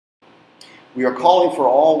We are calling for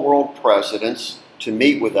all world presidents to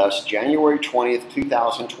meet with us January 20th,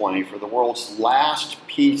 2020 for the world's last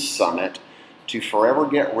peace summit to forever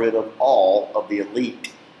get rid of all of the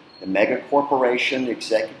elite, the mega corporation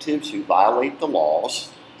executives who violate the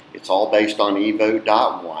laws. It's all based on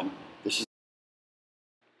evote.1.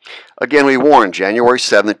 Again, we warn January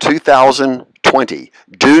 7th, 2020,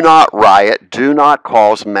 do not riot, do not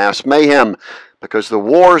cause mass mayhem, because the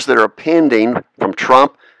wars that are pending from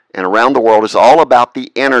Trump and around the world is all about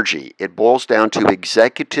the energy. It boils down to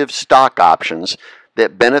executive stock options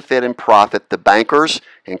that benefit and profit the bankers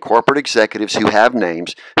and corporate executives who have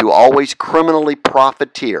names, who always criminally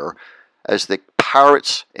profiteer, as the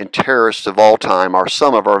pirates and terrorists of all time are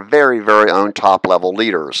some of our very, very own top-level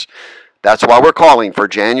leaders. That's why we're calling for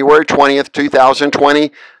January 20th,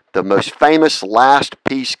 2020, the most famous last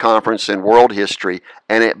peace conference in world history,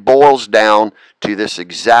 and it boils down to this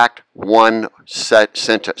exact one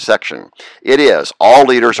section. It is, all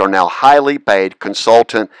leaders are now highly paid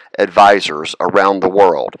consultant advisors around the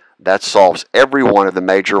world. That solves every one of the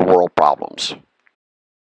major world problems.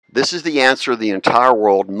 This is the answer the entire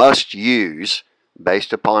world must use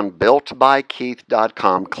based upon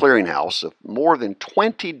Builtbykeith.com clearinghouse of more than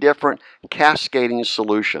 20 different cascading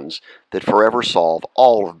solutions that forever solve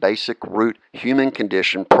all of basic root human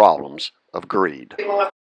condition problems of greed.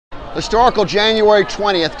 Historical January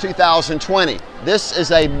 20th, 2020. This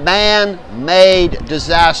is a man-made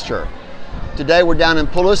disaster. Today we're down in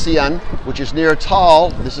Pelusian, which is near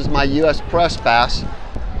Tal. This is my U.S. press pass.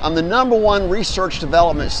 I'm the #1 research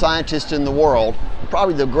development scientist in the world,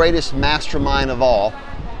 probably the greatest mastermind of all.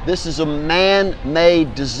 This is a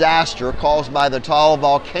man-made disaster caused by the Tal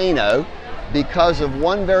volcano because of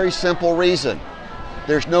one very simple reason.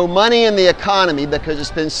 There's no money in the economy because it's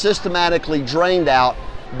been systematically drained out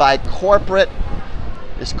by corporate,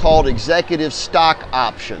 it's called executive stock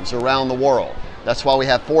options around the world. That's why we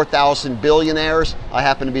have 4,000 billionaires. I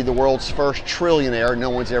happen to be the world's first trillionaire. No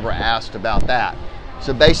one's ever asked about that.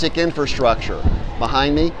 So basic infrastructure.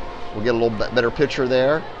 Behind me, we'll get a little bit better picture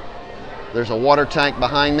there. There's a water tank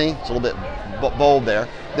behind me. It's a little bit bold there.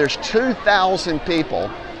 There's 2,000 people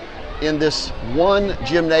in this one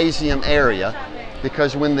gymnasium area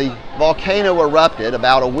because when the volcano erupted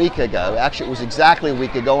about a week ago, actually it was exactly a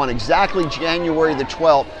week ago on exactly January the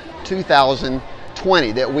 12th,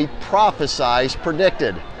 2020 that we prophesized,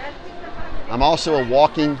 predicted. I'm also a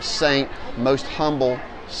walking saint, most humble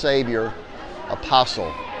Savior,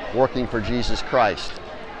 apostle, working for Jesus Christ.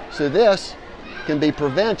 So this can be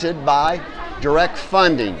prevented by direct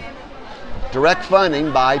funding. Direct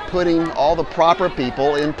funding by putting all the proper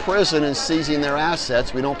people in prison and seizing their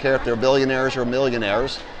assets. We don't care if they're billionaires or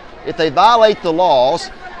millionaires. If they violate the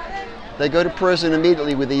laws, they go to prison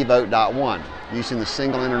immediately with evote.1 using the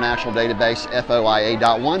single international database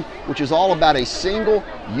FOIA.1, which is all about a single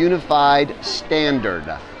unified standard.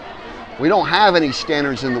 We don't have any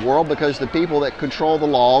standards in the world because the people that control the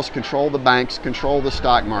laws, control the banks, control the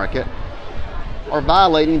stock market are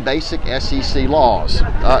violating basic SEC laws.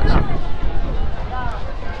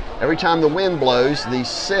 Every time the wind blows, the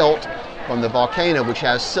silt from the volcano, which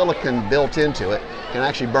has silicon built into it, can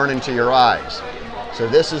actually burn into your eyes. So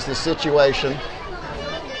this is the situation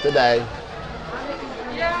today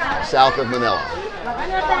south of Manila.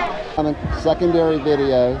 On a secondary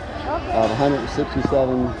video of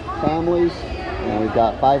 167 families, and we've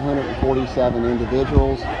got 547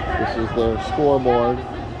 individuals. This is their scoreboard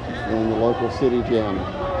in the local city gym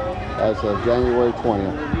as of January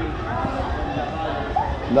 20th.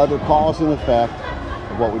 Another cause and effect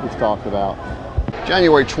of what we just talked about.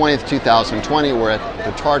 January 20th, 2020, we're at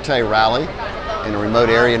the Duterte rally in a remote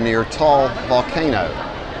area near Tal volcano.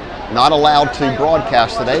 Not allowed to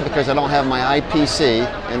broadcast today because I don't have my IPC,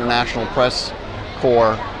 International Press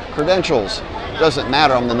Corps credentials. Doesn't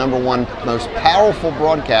matter, I'm the #1 most powerful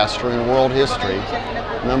broadcaster in world history,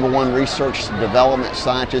 #1 research development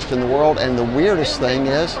scientist in the world, and the weirdest thing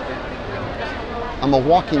is, I'm a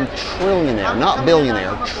walking trillionaire, not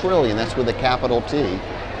billionaire, trillion, that's with a capital T,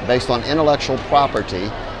 based on intellectual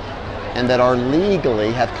property, and that are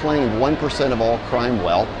legally have claimed 1% of all crime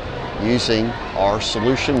wealth using our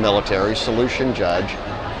solution military, solution judge,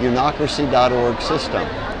 Unification.org system.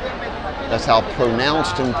 That's how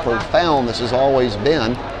pronounced and profound this has always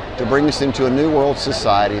been to bring us into a new world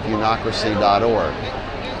society of Unification.org.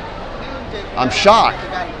 I'm shocked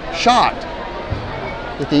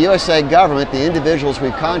that the USA government, the individuals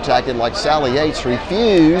we've contacted like Sally Yates,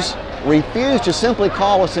 refuse to simply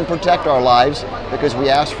call us and protect our lives because we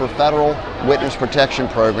asked for federal witness protection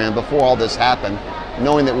program before all this happened,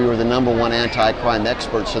 knowing that we were the #1 anti-crime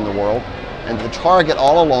experts in the world. And the target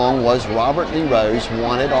all along was Robert D. Rose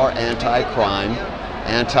wanted our anti-crime,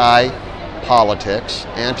 anti-politics,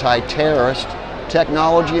 anti-terrorist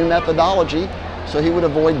technology and methodology, so he would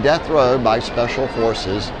avoid death row by special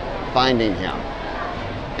forces finding him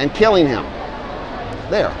and killing him.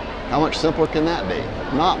 There. How much simpler can that be?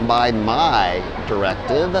 Not by my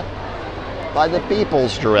directive, by the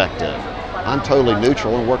people's directive. I'm totally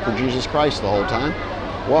neutral and work for Jesus Christ the whole time.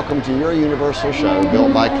 Welcome to your universal show,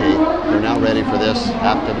 Built by Keith. We're now ready for this,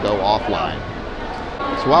 have to go offline.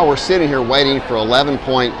 So while we're sitting here waiting for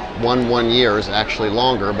 11.11 years, actually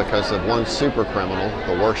longer because of one super criminal,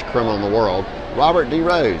 the worst criminal in the world, Robert D.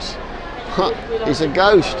 Rose. He's a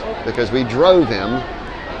ghost because we drove him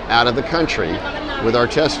out of the country with our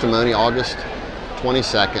testimony August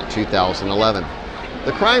 22nd, 2011.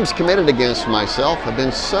 The crimes committed against myself have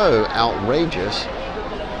been so outrageous.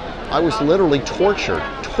 I was literally tortured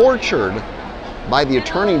by the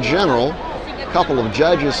Attorney General, a couple of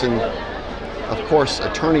judges, and of course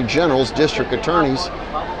Attorney Generals, district attorneys,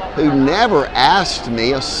 who never asked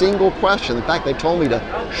me a single question. In fact, they told me to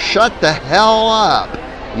shut the hell up.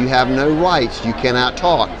 You have no rights. You cannot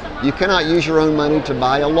talk. You cannot use your own money to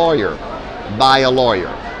buy a lawyer. Buy a lawyer.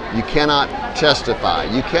 You cannot testify.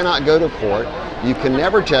 You cannot go to court. You can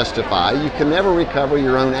never testify. You can never recover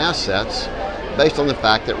your own assets based on the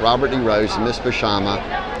fact that Robert D. Rose and Miss Bashama,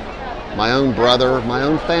 my own brother, my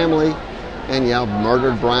own family, and yeah,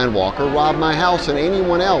 murdered Brian Walker, robbed my house and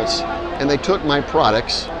anyone else. And they took my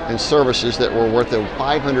products and services that were worth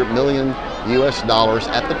 $500 million US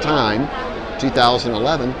at the time,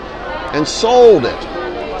 2011, and sold it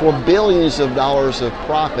for billions of dollars of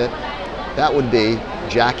profit. That would be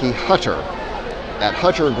Jackie Hutter at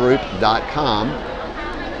huttergroup.com,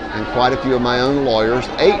 and quite a few of my own lawyers,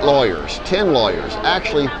 8 lawyers, 10 lawyers,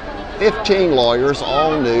 actually 15 lawyers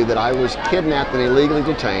all knew that I was kidnapped and illegally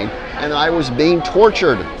detained and that I was being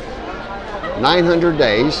tortured 900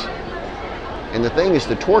 days. And the thing is,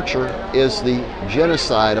 the torture is the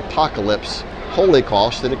genocide, apocalypse,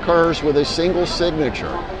 holocaust that occurs with a single signature,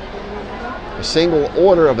 a single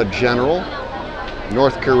order of a general,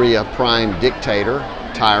 North Korea prime dictator,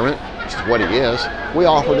 tyrant, which is what he is. We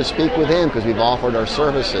offer to speak with him because we've offered our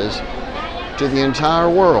services to the entire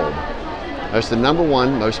world as the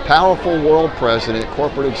 #1 most powerful world president,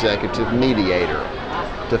 corporate executive, mediator,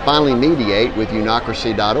 to finally mediate with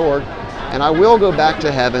Unocracy.org. And I will go back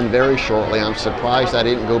to heaven very shortly. I'm surprised I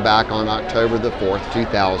didn't go back on October the 4th,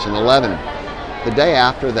 2011, the day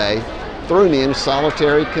after they threw me in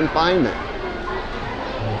solitary confinement.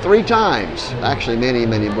 3 times, actually many,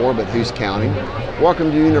 many more, but who's counting?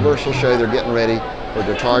 Welcome to Universal Show. They're getting ready for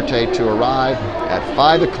Duterte to arrive at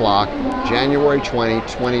 5 o'clock, January 20,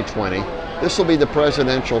 2020. This will be the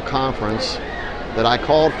presidential conference that I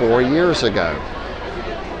called for years ago.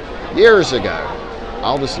 Years ago.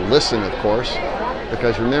 I'll just listen, of course,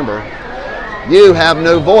 because remember, you have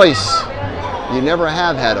no voice. You never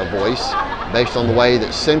have had a voice based on the way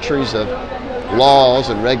that centuries of laws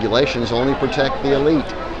and regulations only protect the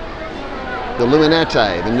elite. The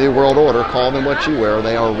Illuminati, the New World Order, call them what you will.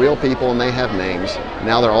 They are real people and they have names.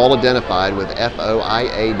 Now they're all identified with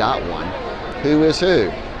FOIA.1. Who is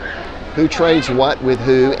who? Who trades what with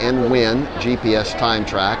who and when? GPS time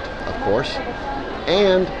tracked, of course.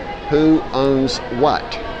 And who owns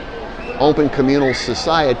what? Open communal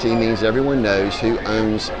society means everyone knows who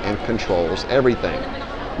owns and controls everything,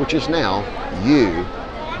 which is now you,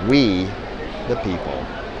 we, the people.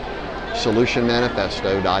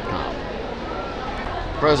 SolutionManifesto.com.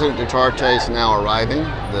 President Duterte is now arriving.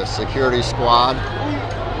 The security squad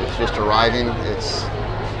is just arriving. It's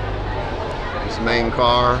his main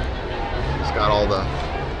car. He's got all the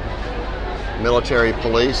military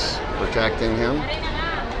police protecting him.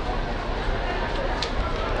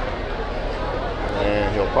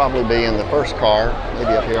 And he'll probably be in the first car,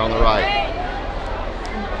 maybe up here on the right.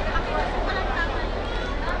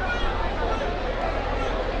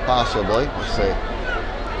 Possibly. Let's see.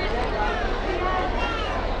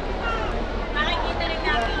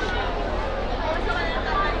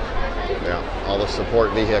 Yeah, all the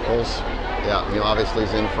support vehicles. Yeah, you know, obviously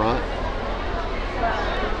he's in front.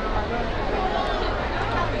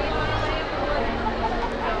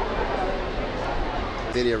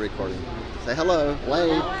 Video recording. Say hello,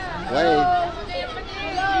 wave, wave,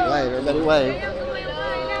 wave, everybody wave.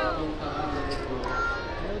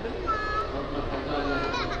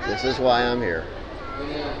 This is why I'm here.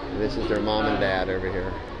 This is their mom and dad over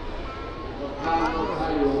here.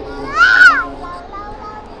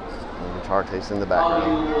 And Dutarte's in the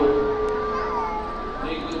background.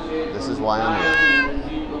 This is why I'm here.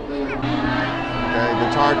 Okay,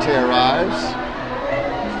 Duterte arrives.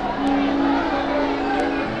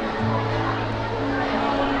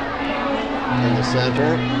 in the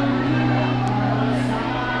center.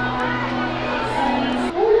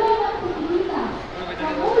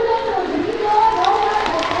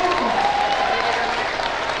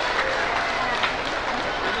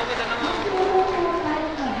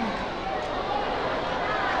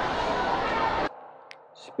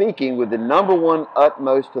 Speaking with the #1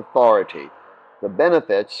 utmost authority. The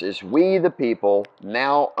benefits is we the people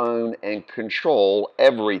now own and control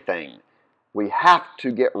everything. We have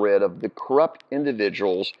to get rid of the corrupt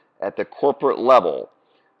individuals at the corporate level.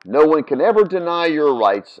 No one can ever deny your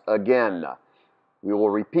rights again. We will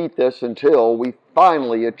repeat this until we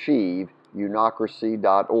finally achieve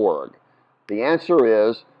Unocracy.org. The answer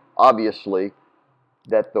is, obviously,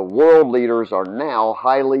 that the world leaders are now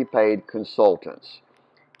highly paid consultants.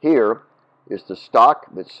 Here is the stock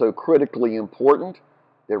that's so critically important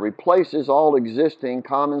that replaces all existing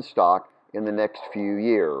common stock in the next few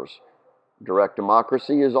years. Direct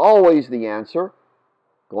democracy is always the answer,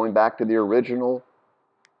 going back to the original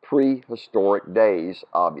prehistoric days,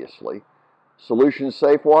 obviously. Solution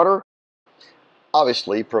Safe Water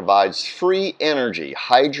obviously provides free energy,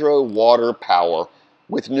 hydro water power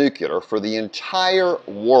with nuclear for the entire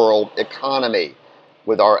world economy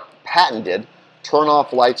with our patented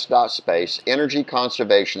TurnOffLights.SPACE energy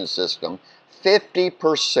conservation system,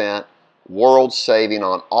 50% world saving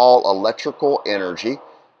on all electrical energy,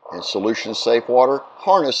 and Solution Safe Water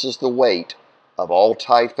harnesses the weight of all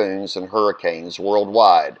typhoons and hurricanes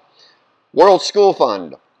worldwide. World School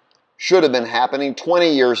Fund should have been happening 20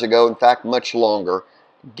 years ago, in fact much longer.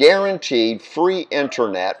 Guaranteed free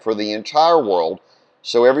internet for the entire world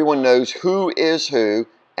so everyone knows who is who,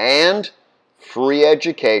 and free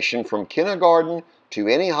education from kindergarten to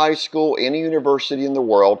any high school, any university in the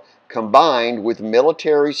world, combined with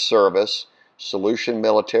military service,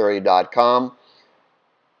 solutionmilitary.com.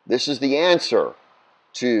 This is the answer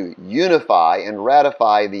to unify and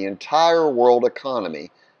ratify the entire world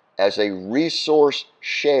economy as a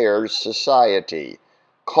resource-shared society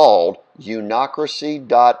called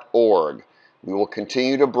Unocracy.org. We will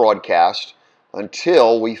continue to broadcast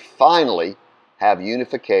until we finally have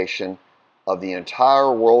unification of the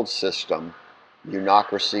entire world system,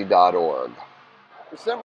 Unocracy.org.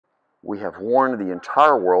 We have warned the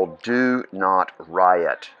entire world, do not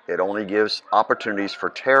riot. It only gives opportunities for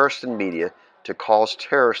terrorists and media to cause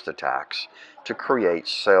terrorist attacks, to create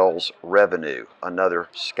sales revenue, another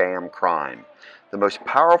scam crime. The most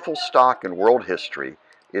powerful stock in world history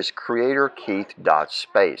is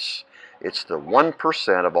CreatorKeith.SPACE. It's the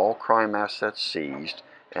 1% of all crime assets seized,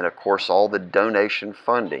 and of course all the donation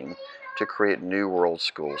funding to create new world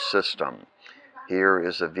school system. Here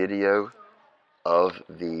is a video of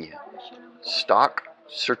the stock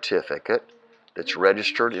certificate that's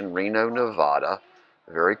registered in Reno, Nevada,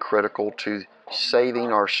 very critical to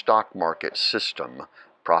saving our stock market system,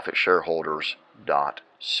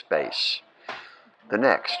 ProfitShareHolders.SPACE. The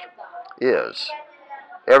next is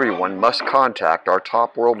everyone must contact our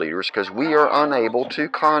top world leaders because we are unable to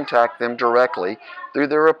contact them directly through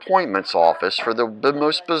their appointments office for the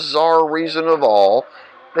most bizarre reason of all.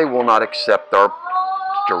 They will not accept our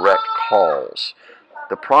direct calls.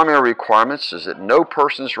 The primary requirements is that no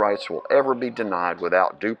person's rights will ever be denied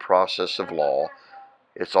without due process of law.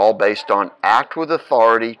 It's all based on act with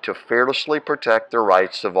authority to fearlessly protect the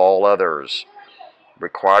rights of all others.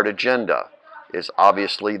 Required agenda is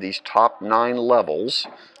obviously these top 9 levels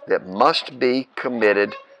that must be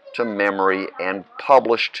committed to memory and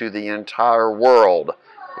published to the entire world.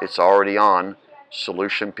 It's already on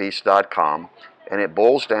SolutionPeace.com, and it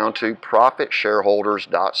boils down to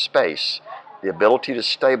ProfitShareHolders.SPACE, the ability to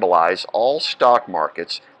stabilize all stock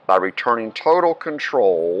markets by returning total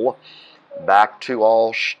control back to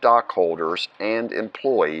all stockholders and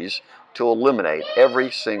employees to eliminate every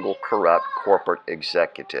single corrupt corporate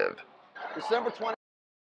executive. December 20